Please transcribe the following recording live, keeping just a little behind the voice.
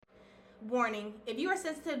Warning, if you are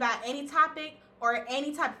sensitive about any topic or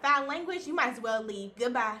any type of foul language, you might as well leave.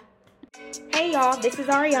 Goodbye. Hey y'all, this is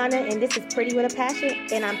Ariana and this is Pretty with a Passion,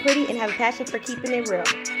 and I'm pretty and have a passion for keeping it real.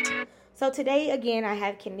 So today again I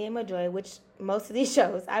have Kennedy and Majoy, which most of these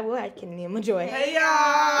shows I will have Kennedy and Majoy. Hey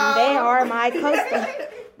y'all! They are my co-stars.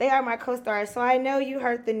 They are my co-stars. So I know you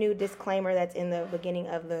heard the new disclaimer that's in the beginning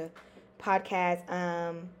of the podcast.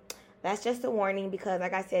 That's just a warning because,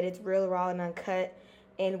 like I said, it's real, raw, and uncut.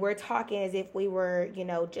 And we're talking as if we were,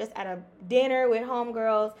 just at a dinner with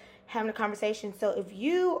homegirls having a conversation. So if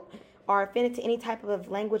you are offended to any type of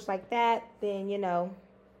language like that, then,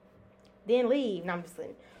 then leave. No, I'm just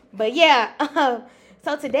kidding. But yeah,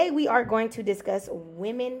 so today we are going to discuss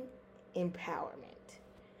women empowerment.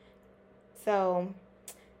 So,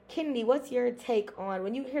 Kennedy, what's your take on,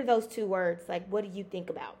 when you hear those two words, like, what do you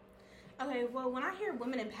think about? Okay, well, when I hear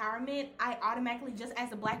women empowerment, I automatically, just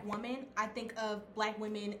as a black woman, I think of black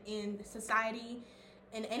women in society,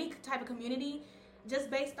 in any type of community,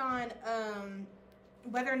 just based on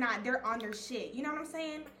whether or not they're on their shit. You know what I'm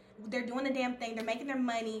saying? They're doing the damn thing. They're making their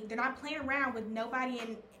money. They're not playing around with nobody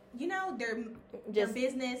in, their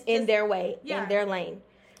business. In their way, in their lane.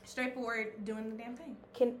 Straightforward, doing the damn thing.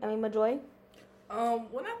 Majoy?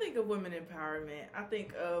 When I think of women empowerment, I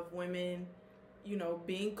think of women,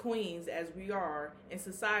 being queens as we are in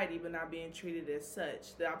society, but not being treated as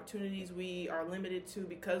such. The opportunities we are limited to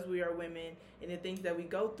because we are women, and the things that we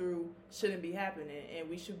go through shouldn't be happening, and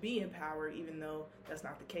we should be empowered, even though that's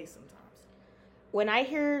not the case sometimes. When I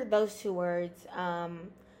hear those two words,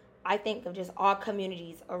 I think of just all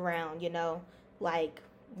communities around, like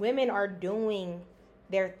women are doing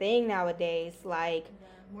their thing nowadays. Like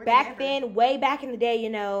way back in the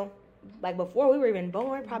day, like before we were even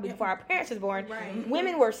born, probably before our parents was born, right.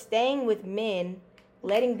 Women were staying with men,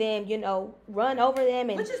 letting them, run over them,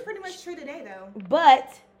 and which is pretty much true today, though.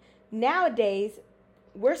 But nowadays,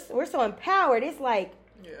 we're so empowered. It's like,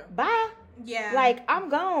 bye. Yeah. Like, I'm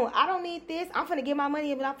gone. I don't need this. I'm finna get my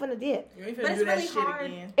money, but I'm finna dip. You ain't finna do that really shit hard.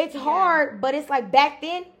 again. It's hard, but it's like back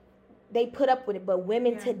then, they put up with it. But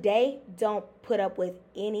women today don't put up with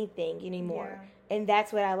anything anymore. Yeah. And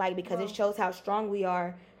that's what I like because it shows how strong we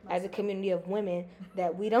are as a community of women,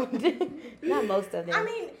 that we don't do. Not most of them. I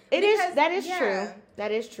mean, that is true.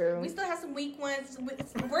 That is true. We still have some weak ones.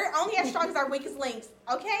 We're only as strong as our weakest links,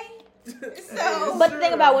 okay? So, but the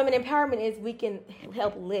thing about women empowerment is we can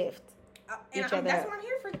help lift and each other. That's what I'm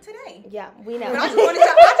here for today. Yeah, we know. But I just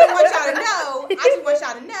want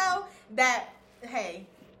y'all to know that, hey,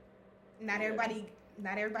 not everybody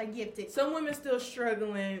gifted. Some women still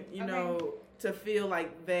struggling, to feel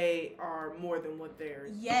like they are more than what they're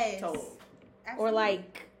told. Absolutely. Or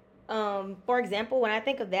like, for example, when I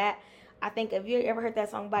think of that, I think, have you ever heard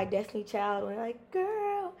that song by Destiny Child? When like,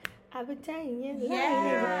 girl, I've been telling you.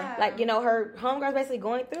 Yeah. Like, her homegirl's basically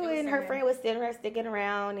going through it, and her friend was sticking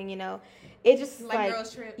around, and it just like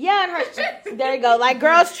Girls Trip. Yeah, and her there you go, like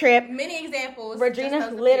Girls Trip. Many examples. Regina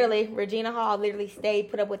Hall literally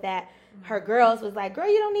stayed, put up with that. Her girls was like, girl,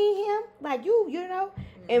 you don't need him. Like, you know.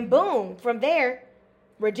 And boom, from there,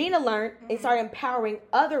 Regina learned and started empowering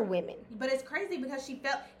other women. But it's crazy because he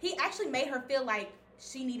actually made her feel like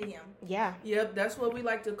she needed him. Yeah. Yep, that's what we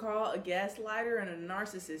like to call a gaslighter and a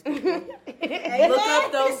narcissist. Look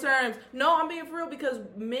up those terms. No, I'm being for real, because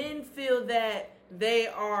men feel that they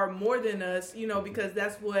are more than us, because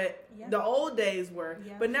that's what the old days were.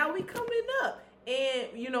 Yeah. But now we coming up. And,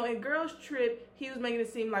 in Girls Trip, he was making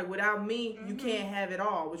it seem like without me, you can't have it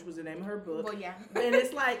all, which was the name of her book. Well, yeah. And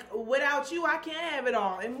it's like, without you, I can't have it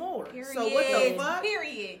all and more. Period. So what the fuck?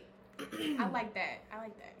 Period. I like that.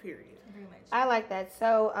 Period. Very much. I like that.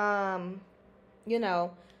 So,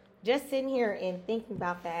 just sitting here and thinking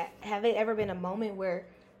about that, have it ever been a moment where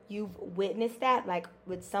you've witnessed that, like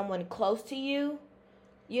with someone close to you,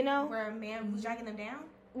 Where a man was dragging them down?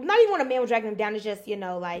 Not even when a man was dragging them down, it's just,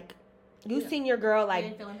 like, you seen your girl, like,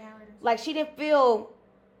 didn't feel empowered. Like, she didn't feel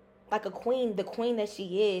like a queen, the queen that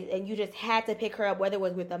she is, and you just had to pick her up, whether it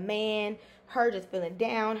was with a man, her just feeling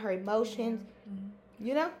down, her emotions,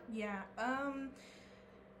 Yeah. I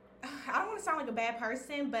don't want to sound like a bad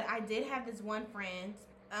person, but I did have this one friend.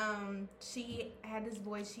 She had this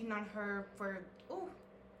voice. She known her for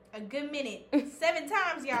a good minute. 7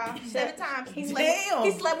 times, y'all. 7 times. He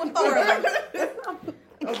slept with 4 of them.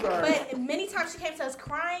 But many times she came to us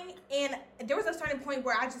crying, and there was a certain point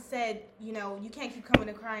where I just said, you can't keep coming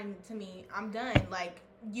and crying to me. I'm done. Like,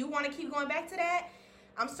 you want to keep going back to that?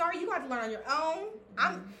 I'm sorry, you got to learn on your own.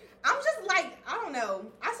 I'm just like, I don't know.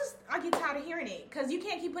 I get tired of hearing it, because you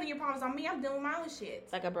can't keep putting your problems on me. I'm dealing with my own shit.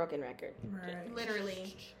 It's like a broken record. Right.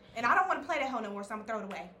 Literally. And I don't want to play that hoe no more, so I'm going to throw it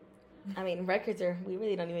away. I mean, we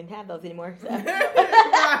really don't even have those anymore. So.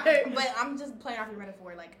 Right. But I'm just playing off your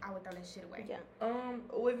metaphor. Like, I would throw that shit away. Yeah.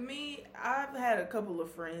 With me, I've had a couple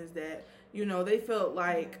of friends that, they felt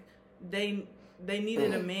like they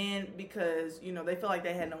needed a man because, they felt like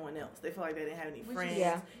they had no one else. They felt like they didn't have any friends.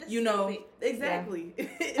 Yeah. Exactly.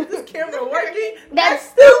 Is this camera working? That's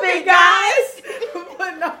stupid, guys.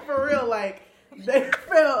 But not for real. Like, they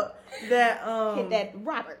felt that hit that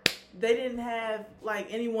Robert. They didn't have like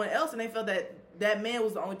anyone else, and they felt that that man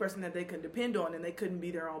was the only person that they could depend on, and they couldn't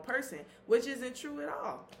be their own person, which isn't true at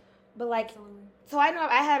all. But like, so I know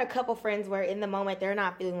I had a couple friends where in the moment they're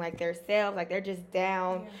not feeling like themselves, like they're just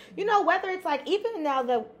down. Yeah. Whether it's like, even now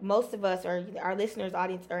that most of us or our listeners'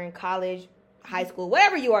 audience are in college, high school,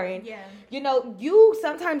 whatever you are in, you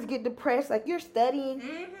sometimes get depressed, like you're studying,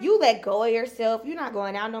 you let go of yourself, you're not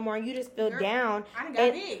going out no more, and you just feel down. I done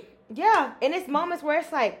got big. Yeah, and it's moments where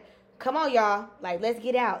it's like, come on, y'all, like, let's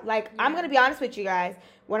get out. Like, I'm going to be honest with you guys.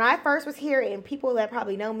 When I first was here, and people that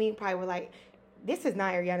probably know me probably were like, this is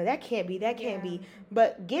not Ariana. That can't be.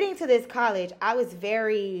 But getting to this college, I was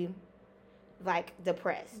very, like,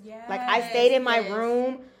 depressed. Yes, like, I stayed in my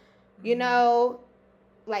room,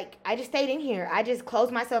 like, I just stayed in here. I just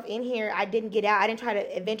closed myself in here. I didn't get out. I didn't try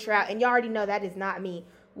to venture out. And y'all already know that is not me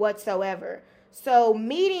whatsoever. So,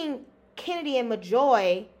 meeting Kennedy and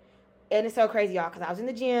Majoy, and it's so crazy, y'all, because I was in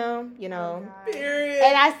the gym, Period.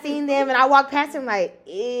 And I seen them, and I walked past them like,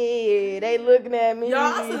 ew, they looking at me. Y'all,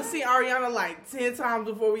 I should have seen Ariana like 10 times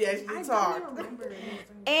before we actually talked.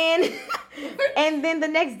 And then the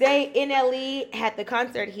next day, NLE had the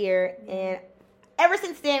concert here, and ever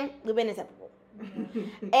since then, we've been inseparable.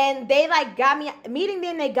 And they like got me, meeting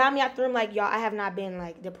them, they got me out the room like, y'all, I have not been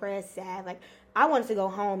like depressed, sad, like, I wanted to go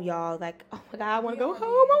home, y'all. Like, oh my God, I want to go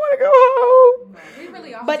home. We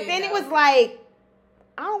really all but then it was like,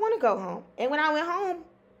 I don't want to go home. And when I went home,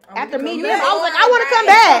 after meeting them, I was like, I want to come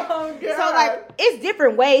back. Oh, so, like, it's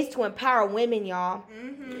different ways to empower women, y'all.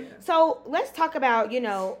 Mm-hmm. So, let's talk about,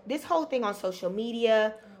 this whole thing on social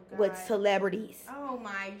media with celebrities. Oh,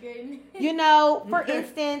 my goodness. For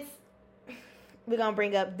instance, we're going to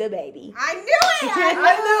bring up the baby. I knew it.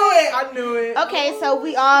 I knew it. Okay, so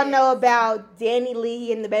we all know about Danny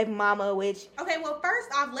Lee and the baby mama, which... Okay, well, first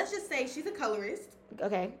off, let's just say she's a colorist.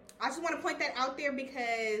 Okay. I just want to point that out there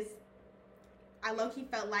because I low-key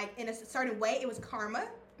felt like in a certain way it was karma.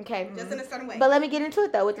 Okay. Just in a certain way. But let me get into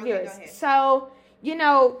it, though, with the viewers. Go ahead. So...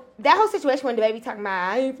 that whole situation when the baby talking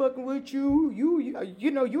about, I ain't fucking with you.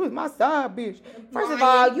 You was my side bitch. First of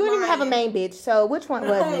all, you didn't even have a main bitch. So which one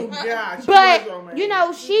was it? Oh, God.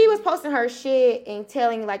 But, she was posting her shit and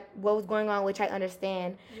telling, like, what was going on, which I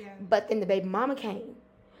understand. Yeah. But then the baby mama came.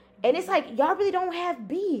 And it's like, y'all really don't have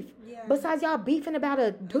beef. Yeah. Besides y'all beefing about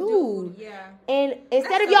a dude. Yeah. And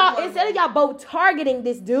instead of y'all both targeting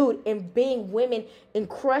this dude and being women and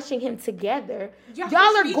crushing him together, y'all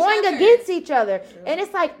are going against each other. Yeah. And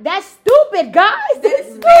it's like, that's stupid, guys. That's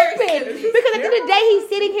stupid. Because at the end of the day, he's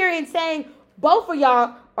sitting here and saying, both of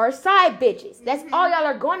y'all are side bitches. That's all y'all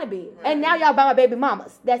are going to be. Right. And now y'all by my baby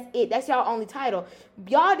mamas. That's it. That's y'all only title.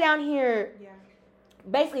 Y'all down here...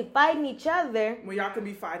 basically fighting each other. Well, y'all could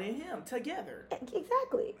be fighting him together.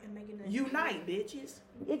 Exactly. Unite, bitches.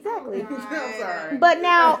 Exactly. I'm sorry. But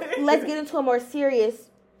now, let's get into a more serious,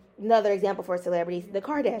 another example for celebrities, the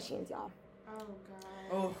Kardashians, y'all. Oh,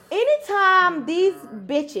 God. Anytime these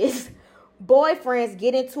bitches, boyfriends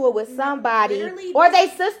get into it with somebody, or they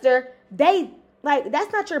sister, they, like,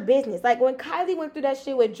 that's not your business. Like, when Kylie went through that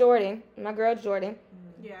shit with Jordan, my girl Jordan.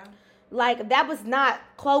 Yeah. Like, that was not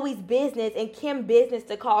Khloe's business and Kim's business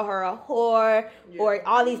to call her a whore or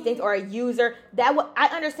all these things or a user. I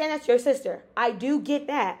understand that's your sister. I do get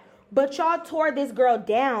that. But y'all tore this girl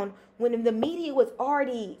down when the media was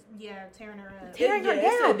already... tearing her up. Tearing her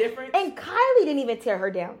down. And Kylie didn't even tear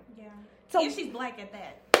her down. Yeah. So, and she's black at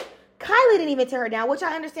that. Kylie didn't even tear her down, which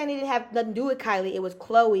I understand it didn't have nothing to do with Kylie. It was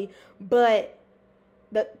Khloe. But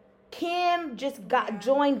Kim just got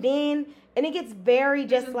joined in... And it gets very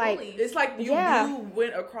just like... It's like you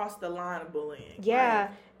went across the line of bullying. Yeah.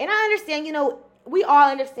 Right? And I understand, we all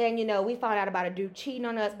understand, we found out about a dude cheating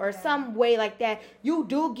on us or some way like that. You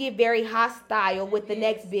do get very hostile with the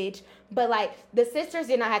next bitch. But, like, the sisters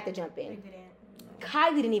did not have to jump in.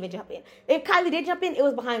 Kylie didn't even jump in. If Kylie did jump in, it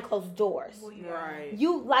was behind closed doors. Right.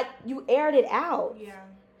 You aired it out. Yeah.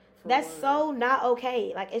 That's so not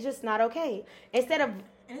okay. Like, it's just not okay. Instead of...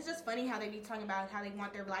 And it's just funny how they be talking about how they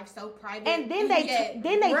want their life so private. And then they talked.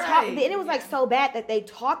 Then it was like so bad that they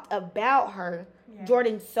talked about her,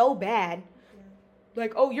 Jordan, so bad. Yeah.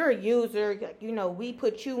 Like, oh, you're a user. Like, we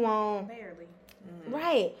put you on. Barely.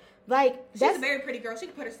 Right. Like, she's a very pretty girl. She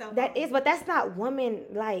can put herself That on. is, but that's not woman,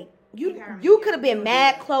 like, You could have been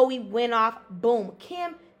mad. Chloe went off. Boom.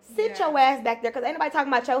 Kim, sit your ass back there because ain't nobody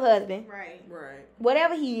talking about your husband. Right.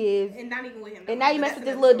 Whatever he is. And not even with him. And now you mess with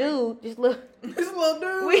this little dude. This little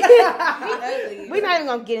dude. We're not even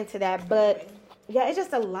going to get into that. But, yeah, it's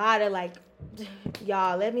just a lot of, like,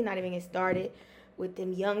 y'all, let me not even get started with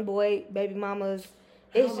them young boy baby mamas.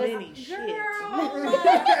 It's it's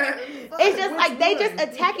just like they just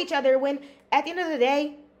attack each other when, at the end of the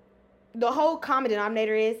day, the whole common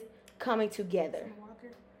denominator is coming together.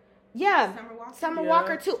 Yeah, Summer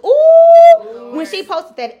Walker too. Ooh, when she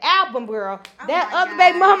posted that album, girl, that other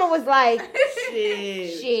baby mama was like,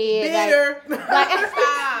 shit, bitter. Like,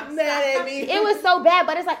 mad at me. It was so bad,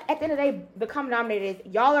 but it's like at the end of the day, the common denominator is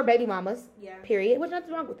y'all are baby mamas. Yeah. Period. There's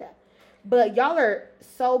nothing wrong with that, but y'all are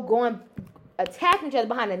so attacking each other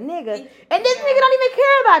behind a nigga, and this nigga don't even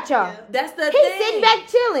care about y'all. Yeah. That's the thing. He's sitting back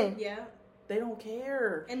chilling. Yeah. They don't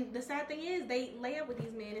care. And the sad thing is, they lay up with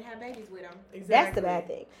these men and have babies with them. Exactly. That's the bad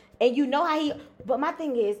thing. And you know how but my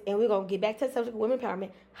thing is, and we're going to get back to the subject of women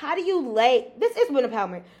empowerment. How do you this is women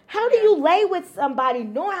empowerment. How do you lay with somebody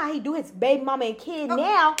knowing how he do his baby mama and kid now?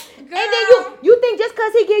 Girl. And then you think just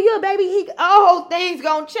because he give you a baby, things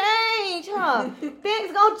going to change, huh?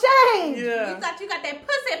 Things going to change. Yeah. You thought you got that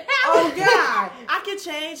pussy power. Oh, God. I can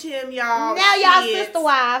change him, y'all. Now y'all sister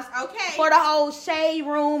wives. Okay. For the whole shade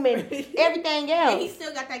room and everything else. And he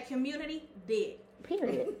still got that community dead.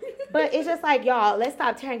 Period. But it's just like, y'all, let's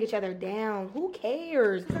stop tearing each other down. Who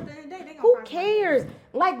cares? At the end of the day, who cares?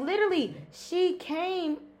 Like, literally, she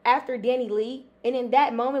came after Danny Lee, and in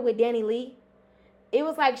that moment with Danny Lee, it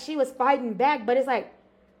was like she was fighting back, but it's like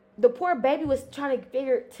the poor baby was trying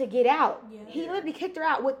to get out. Yeah. He literally kicked her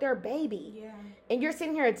out with their baby. Yeah. And you're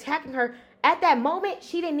sitting here attacking her. At that moment,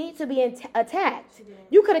 she didn't need to be attacked.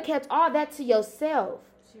 You could have kept all that to yourself.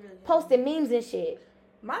 Really posting memes and shit.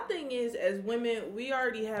 My thing is, as women, we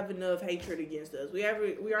already have enough hatred against us. We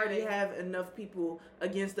already have enough people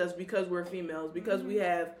against us because we're females, because we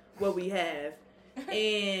have what we have.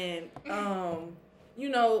 And, you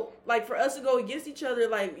know, like, for us to go against each other,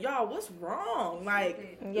 like, y'all, what's wrong?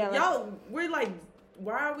 Like, y'all, we're like,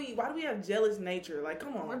 why do we have jealous nature? Like,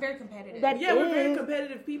 come on. We're very competitive. We're very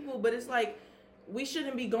competitive people, but it's like, we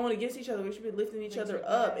shouldn't be going against each other. We should be lifting each other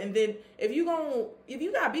up. And then if you got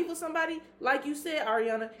beef with somebody, like you said,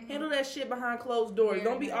 Ariana, handle that shit behind closed doors. Yeah,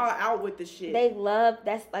 don't be all out with the shit. They love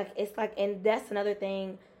and that's another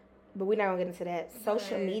thing, but we're not gonna get into that.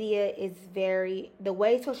 Social media is the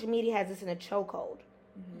way social media has us in a chokehold.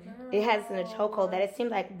 It has us in a chokehold that it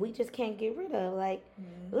seems like we just can't get rid of. Like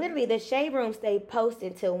literally, the shade room stay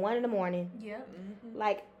posted till 1 a.m. Yep.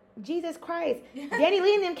 Like. Jesus Christ. Danny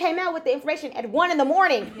Lee and them came out with the information at 1 a.m.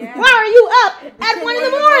 Yeah. Why are you up at 1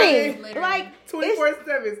 a.m? Like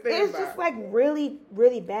 24/7. It's just like really,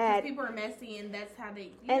 really bad. People are messy, and that's how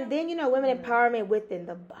they. And then women empowerment within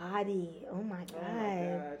the body. Oh my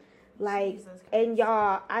God. Like, and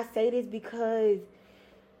y'all, I say this because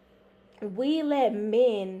we let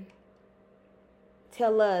men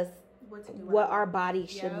tell us what our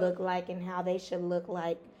bodies should look like and how they should look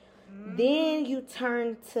like. Then you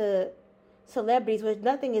turn to celebrities, which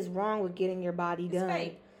nothing is wrong with getting your body done.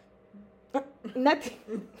 Fake. Nothing.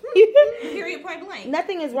 Period. Point blank.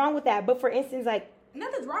 Nothing is wrong with that. But for instance, like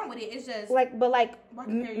nothing's wrong with it. It's just why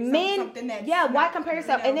men. Why compare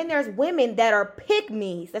yourself? And then there's women that are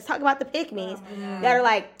pick-me's. Let's talk about the pick-me's that are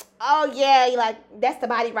like, oh yeah, like that's the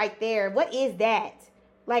body right there. What is that?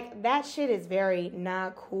 Like that shit is very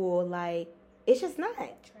not cool. Like it's just not.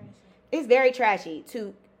 Trashy. It's very trashy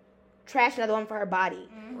to trash another woman for her body.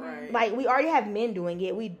 Right. Like we already have men doing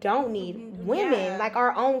it. We don't need women like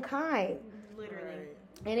our own kind. Literally. Right.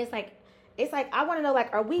 And it's like I want to know,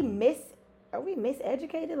 like, are we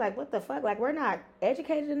miseducated? Like what the fuck? Like we're not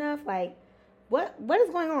educated enough? Like what is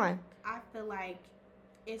going on? I feel like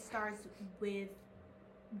it starts with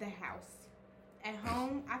the house. At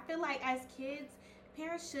home, I feel like as kids,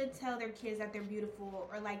 parents should tell their kids that they're beautiful,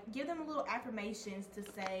 or like give them little affirmations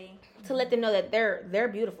to let them know that they're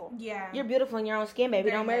beautiful. Yeah, you're beautiful in your own skin, baby.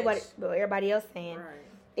 Don't worry about what everybody else saying. Right.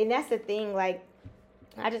 And that's the thing. Like,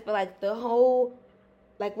 I just feel like the whole,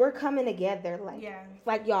 like we're coming together. Like,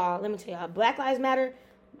 like y'all. Let me tell y'all, Black Lives Matter.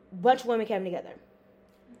 Bunch of women came together.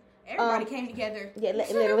 Everybody came together. Yeah,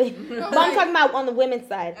 literally. But I'm talking about on the women's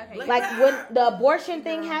side. Okay. Like when the abortion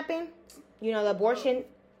thing happened. You know, the abortion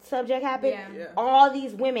subject happened, all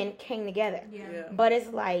these women came together. Yeah. But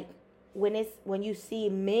it's like when you see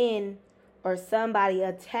men or somebody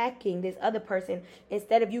attacking this other person,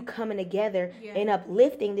 instead of you coming together and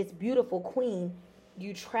uplifting this beautiful queen,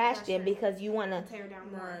 you trash them because you want to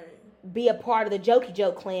be a part of the jokey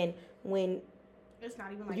joke clan when it's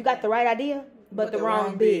not even like you got the right idea. but the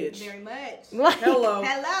wrong bitch. Very much. Like, Hello.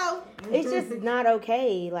 Hello. it's just not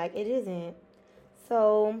okay. Like, it isn't.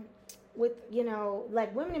 So, with,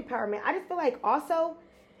 like, women empowerment, I just feel like also,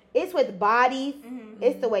 it's with bodies. Mm-hmm.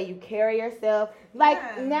 It's the way you carry yourself. Like,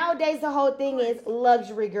 Yeah. nowadays, the whole thing is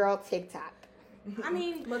luxury girl TikTok. I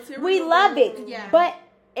mean, We love it. Yeah. But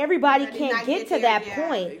everybody But can't not get get to there, that yeah.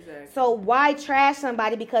 point. Exactly. So why trash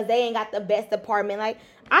somebody because they ain't got the best apartment? Like,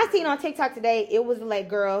 I seen on TikTok today, it was like,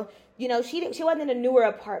 girl, she wasn't in a newer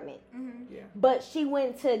apartment. Mm-hmm. Yeah. But she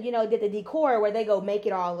went to, did the decor where they go make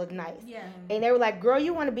it all look nice. Yeah. And they were like, girl,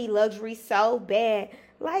 you want to be luxury so bad.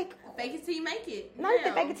 Like, Fake it till you make it. not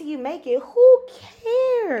even fake it till you make it. Who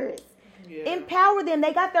cares? Yeah. Empower them.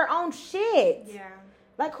 They got their own shit. Yeah.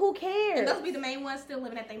 Like, who cares? And those be the main ones still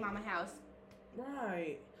living at their mama house.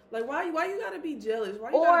 Right. Like, why you gotta be jealous?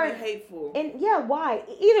 Why you Or- gotta be hateful? And yeah, why?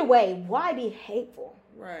 Either way, why be hateful?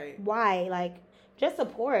 Right. Why? Like, just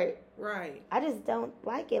support. Right. I just don't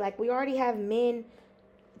like it. Like, we already have men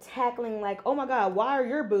tackling, like, oh my God, why are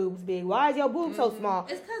your boobs big? Why is your boobs so small?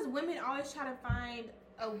 It's because women always try to find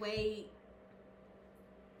a way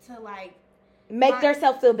to, like, Make Why-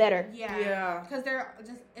 themselves feel better. yeah. Yeah. Because they're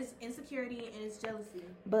just, it's insecurity and it's jealousy.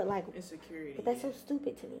 But, like, Insecurity. but that's so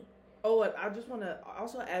stupid to me. Oh, and I just want to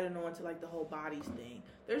also add it on to like the whole bodies thing.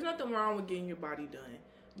 There's nothing wrong with getting your body done,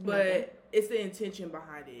 but it's the intention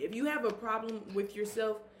behind it. If you have a problem with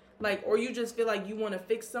yourself, like, or you just feel like you want to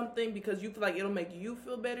fix something because you feel like it'll make you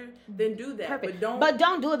feel better, then do that. Perfect. But don't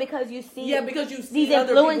Don't do it because you see because you see these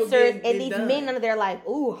other people influencers get and these done. men under there like,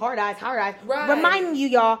 ooh, hard eyes. Right. Reminding you,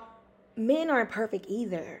 y'all, men aren't perfect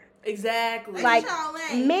either. Exactly. Like, y'all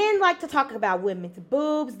ain't. men like to talk about women's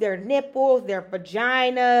boobs, their nipples, their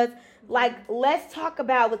vaginas. Like, let's talk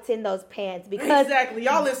about what's in those pants because exactly.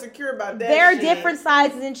 Y'all insecure about that. they're shit. different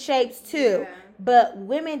sizes and shapes too. Yeah. But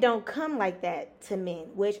women don't come like that to men,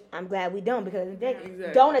 which I'm glad we don't because they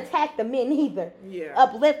Exactly. don't attack the men either. Yeah.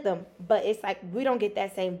 Uplift them. But it's like we don't get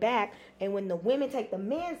that same back. And when the women take the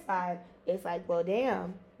men's side, it's like, well,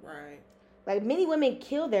 damn. Right. Like, many women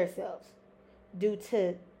kill themselves due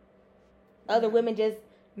to other women just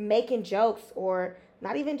making jokes or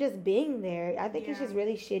not even just being there. I think it's Yeah. just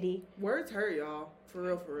really shitty. Words hurt, y'all. For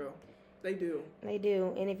real, for real. They do. They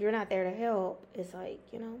do. And if you're not there to help, it's like,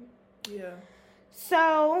 Yeah.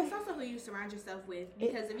 So, It's also who you surround yourself with.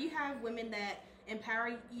 Because if you have women that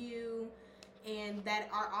empower you and that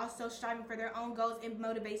are also striving for their own goals, it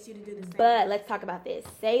motivates you to do the same. but let's talk about this.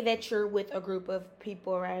 Say that you're with a group of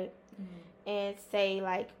people, right? Mm-hmm. And say,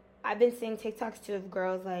 like, I've been seeing TikToks too of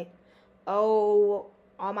girls like, oh,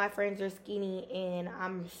 all my friends are skinny and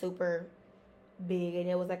I'm super big. And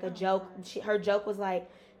it was like a joke. Her joke was like,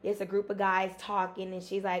 it's a group of guys talking and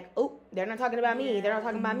she's like, oh, they're not talking about me. They're not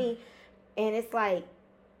talking about me. And it's like,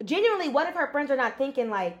 genuinely, what if her friends are not thinking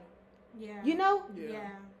like, Yeah. Yeah.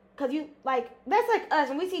 Because you, like, that's like us.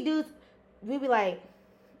 When we see dudes, we be like,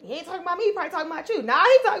 he ain't talking about me. He probably talking about you. Nah,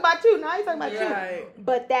 he talking about you. Nah, he talking about you. Right.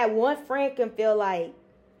 But that one friend can feel like,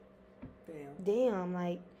 Damn.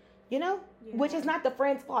 like, Yeah. which is not the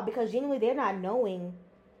friend's fault because genuinely they're not knowing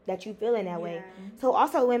that you feeling that way. Yeah. So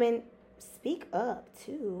also women, speak up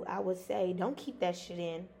too. I would say don't keep that shit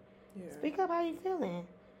in. Yeah. Speak up how you feeling.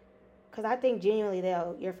 Because I think genuinely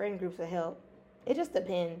your friend groups will help. It just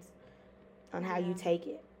depends on how you take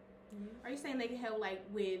it. Are you saying they can help, like,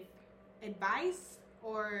 with advice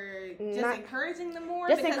or just Not- encouraging them more?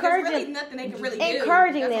 just because encouraging- there's really nothing they can really do.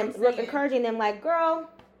 Encouraging That's them. what I'm Look, saying. encouraging them like, girl,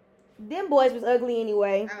 them boys was ugly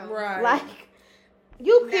anyway. Oh. Right. Like,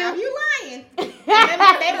 you Now cute. you lying.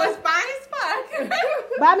 They was fine as fuck.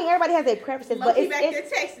 But I mean, everybody has their preferences. But Low-key back it's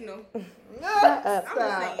there texting them. shut up. I'm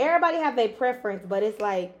just saying. Everybody have their preference, but it's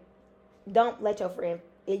like, don't let your friend.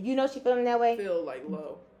 If you know she feeling that way, Feel like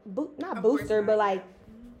low. not Of boost course her, not, but like,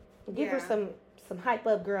 give her Yeah. some hype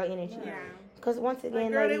up girl energy. Yeah. Because once Like,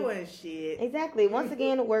 again, girl, they ladies, wasn't shit. exactly. Once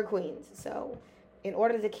again, we're queens. So, in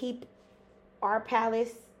order to keep our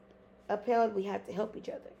palace upheld, we have to help each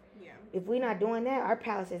other. Yeah. If we're not doing that, our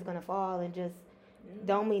palace is gonna fall and just Yeah.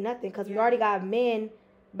 don't mean nothing. Because we Yeah. already got men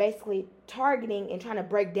basically targeting and trying to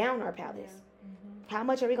break down our palace. Yeah. How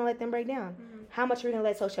much are we gonna let them break down? Mhm. How much are we gonna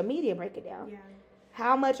let social media break it down? Yeah.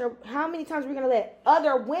 How many times are we gonna let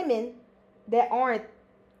other women that aren't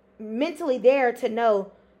mentally there to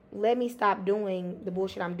know, let me stop doing the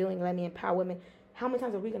bullshit I'm doing, let me empower women? How many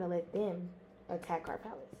times are we gonna let them attack our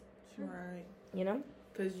palace? Right. You know?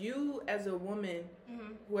 Because you, as a woman,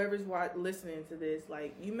 Mhm. whoever's listening to this,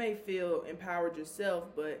 like, you may feel empowered yourself,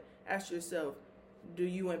 but ask yourself, do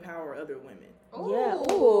you empower other women?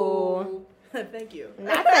 Yeah. Ooh. Thank you.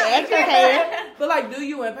 Not the educator. But, like, do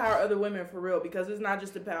you empower other women for real? Because it's not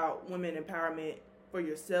just about women empowerment for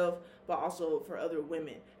yourself, but also for other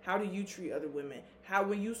women. How do you treat other women? How,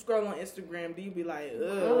 when you scroll on Instagram, do you be like, ugh,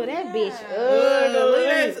 Oh, that bitch. look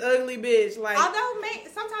at this ugly bitch. Like, although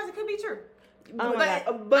sometimes it could be true. Oh my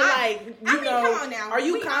God. But I mean, come on now. are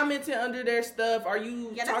you commenting under their stuff? Are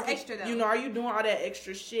you that's talking, extra though. you know, are you doing all that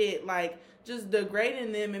extra shit? Like, just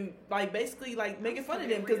degrading them and like basically like making fun of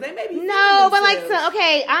them because they may be no, but like themselves. so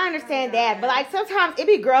okay, I understand that, but like sometimes it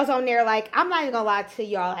be girls on there. Like I'm not even gonna lie to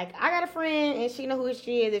y'all. Like I got a friend and she know who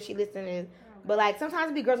she is if she listening. But like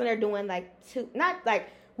sometimes it be girls on there doing like not like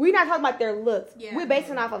we not talking about their looks. Yeah. We're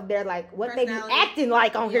basing off of their like what they be Personality. acting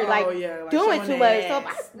like on here, like like doing showing too their much. So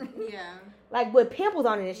ass. Yeah. like with pimples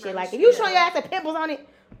on it and shit. Right, Like if you show yeah. your ass with pimples on it,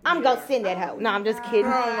 I'm gonna send that hoe. No, I'm just kidding.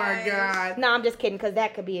 Oh my God. No, I'm just kidding because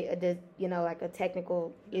that could be like a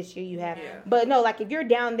technical issue you have. Yeah. But no, like if you're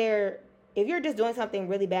down there, if you're just doing something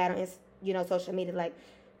really bad on social media, like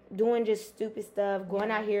doing just stupid stuff, going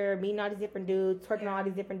out here meeting all these different dudes, twerking on all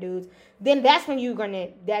these different dudes, then that's when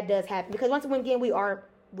that does happen. Because once again, we are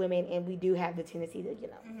women and we do have the tendency to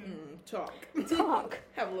talk.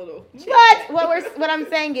 Have a little. But what I'm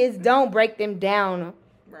saying is, don't break them down.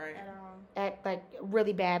 Right. Act like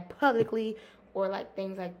really bad publicly or like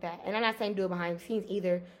things like that. And I'm not saying do it behind the scenes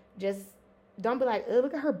either. Just don't be like, oh,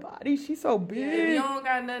 look at her body. She's so big. If you don't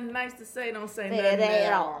got nothing nice to say, don't say Say nothing that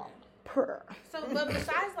at all. Purr. So, but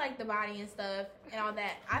besides like the body and stuff and all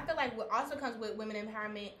that, I feel like what also comes with women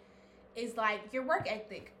empowerment is like your work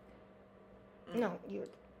ethic. No, you.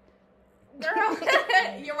 Girl,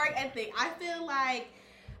 your work ethic. I feel like,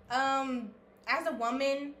 as a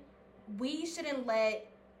woman, we shouldn't let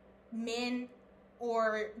men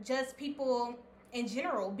or just people in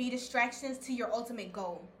general be distractions to your ultimate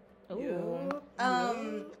goal. Ooh.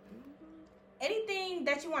 Anything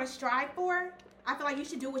that you want to strive for, I feel like you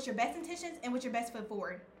should do it with your best intentions and with your best foot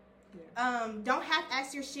forward. Yeah. Don't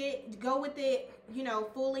half-ass your shit. Go with it,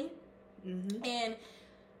 fully. Mm-hmm. And,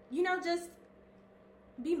 just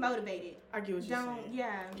be motivated. I get what you're saying.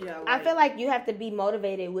 Yeah. I feel like you have to be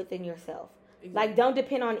motivated within yourself. Exactly. Like, don't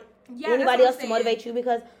depend on Yeah, anybody else that's to what I'm motivate you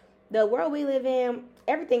because the world we live in,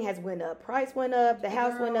 everything has went up. Price went up, the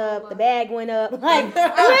house went up, the bag went up. Like,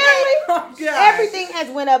 really? Oh, Everything has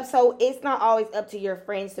went up, so it's not always up to your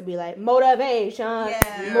friends to be like, motivation.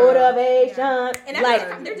 Yeah.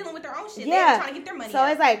 Like, they're dealing with their own shit. Yeah. They're trying to get their money. So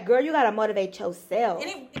up. it's like, girl, you gotta motivate yourself.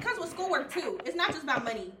 And it comes with schoolwork too. It's not just about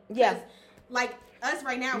money. Yeah. 'Cause, like us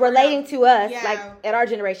right now, Relating to us, Yeah. like at our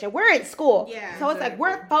generation, we're in school. Yeah. So it's like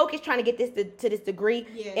we're focused trying to get this to this degree,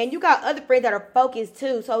 Yes. and you got other friends that are focused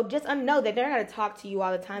too. So just know that they're not gonna talk to you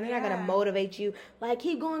all the time. They're not Yeah. gonna motivate you. Like,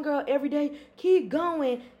 keep going, girl, every day. Keep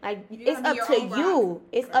going. Like, You it's gotta be up your to own you. rock.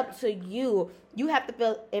 It's up to you. You have to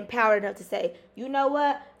feel empowered enough to say, you know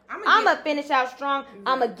what? I'm I'm gonna finish out strong.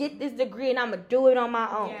 I'm gonna get this degree, and I'm gonna do it on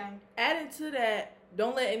my own. Yeah. Adding to that,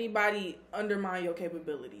 don't let anybody undermine your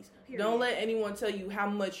capabilities. Period. Don't let anyone tell you how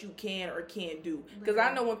much you can or can't do. Because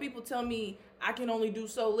I know when people tell me I can only do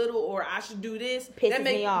so little or I should do this, Pisses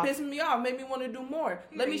me off. Pisses me off, make me want to do more.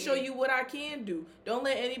 Let me show you what I can do. Don't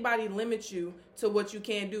let anybody limit you to what you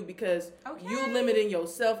can do because you limiting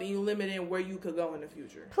yourself and you limiting where you could go in the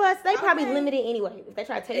future. Plus, they probably limited anyway if they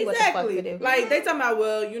try to tell you what the fuck to do. Like they talking about,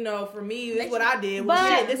 well, for me, this is what I did. Well,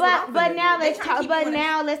 But shit, this what I'm finna now do. let's They tryna talk. keep But you on a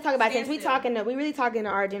now let's talk about since we standstill. really talking to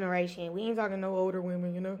our generation. We ain't talking no older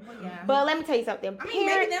women, you know. Yeah. But let me tell you something. I mean,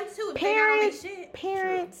 maybe them too. If they got all that shit.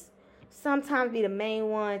 Parents sometimes be the main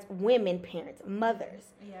ones. Women, parents, mothers.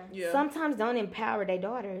 Yeah. Sometimes don't empower their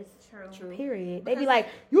daughters. True. Period. They be like,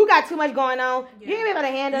 you got too much going on. Yeah. You ain't able to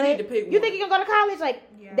handle You need it. to pick You one. think you can go to college? Like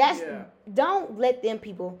Yeah. Yeah. don't let them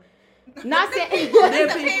people. Not saying Them Them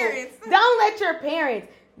people. parents. don't let your parents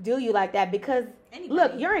do you like that because Anybody.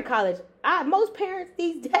 look, you're in college. Most parents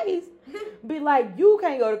these days be like, you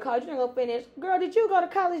can't go to college, you ain't gonna finish. Girl, did you go to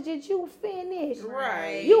college? Did you finish?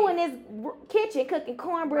 Right. You in this kitchen cooking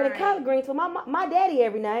cornbread and Right. collard greens for my daddy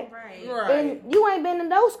every night, Right. Right. and you ain't been to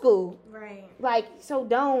no school. Right. Like, so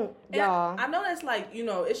don't, And y'all. I know that's like,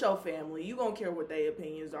 it's your family. You gonna care what their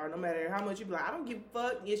opinions are, no matter how much you be like, I don't give a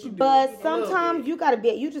fuck. Yes, you do. But A little sometimes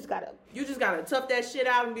bit. you just gotta you just gotta tough that shit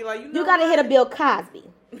out and be like, you gotta hit a Bill Cosby.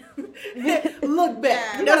 look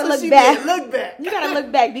back. Yeah. You That's gotta what look she back. did. Look back. You gotta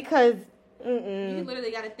look back because. You literally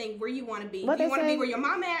got to think where you want to be. What Do you they want to say? be where your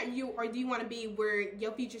mom at, or do you want to be where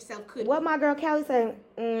your future self could What be? my girl Callie said,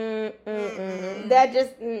 that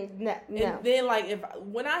just no. And then like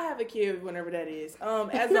when I have a kid, whenever that is,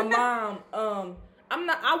 as a mom,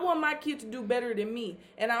 I want my kid to do better than me,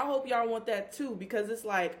 and I hope y'all want that too because it's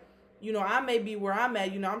like, I may be where I'm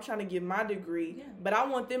at, I'm trying to get my degree, but I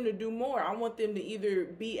want them to do more. I want them to either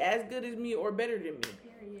be as good as me or better than me.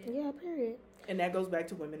 Period. Yeah, period. And that goes back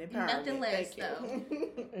to women empowerment. Nothing less, Thank you.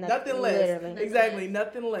 though. Nothing less. Literally. Exactly.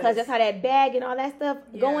 Nothing less. Because that's how that bag and all that stuff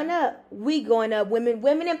Yeah. going up. We going up. Women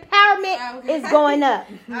empowerment Okay. is going up.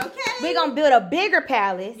 Okay. We're going to build a bigger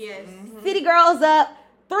palace. Yes. City girls up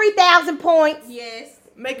 3,000 points. Yes.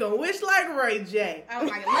 Make a wish like Ray J. Oh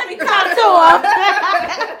my God. Let me Talk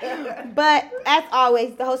talk to them. But as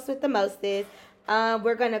always, the host with the mostest.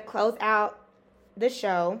 We're going to close out the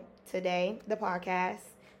show today, the podcast.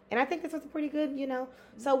 And I think this was pretty good,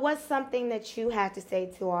 So what's something that you have to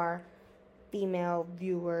say to our female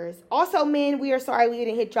viewers? Also, men, we are sorry we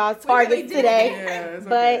didn't hit y'all's targets today. Yeah, it's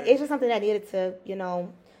But okay. it's just something that needed to,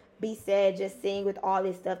 be said, just seeing with all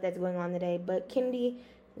this stuff that's going on today. But Kennedy,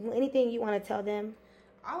 anything you want to tell them?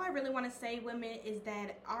 All I really want to say, women, is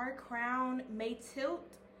that our crown may tilt,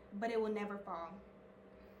 but it will never fall.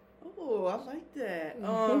 Oh, I like that.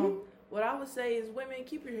 Mm-hmm. What I would say is, women,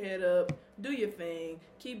 keep your head up, do your thing,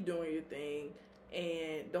 keep doing your thing,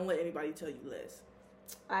 and don't let anybody tell you less.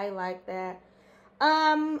 I like that.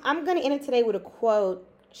 I'm gonna end it today with a quote.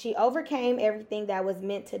 She overcame everything that was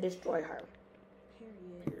meant to destroy her.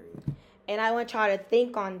 Period. And I want y'all to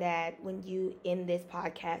think on that when you end this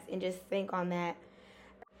podcast, and just think on that.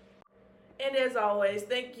 And as always,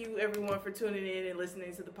 thank you everyone for tuning in and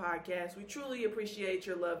listening to the podcast. We truly appreciate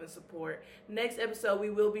your love and support. Next episode, we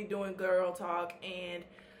will be doing Girl Talk, and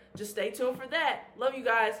just stay tuned for that. Love you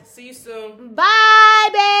guys. See you soon.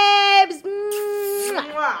 Bye, babes.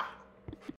 Mwah.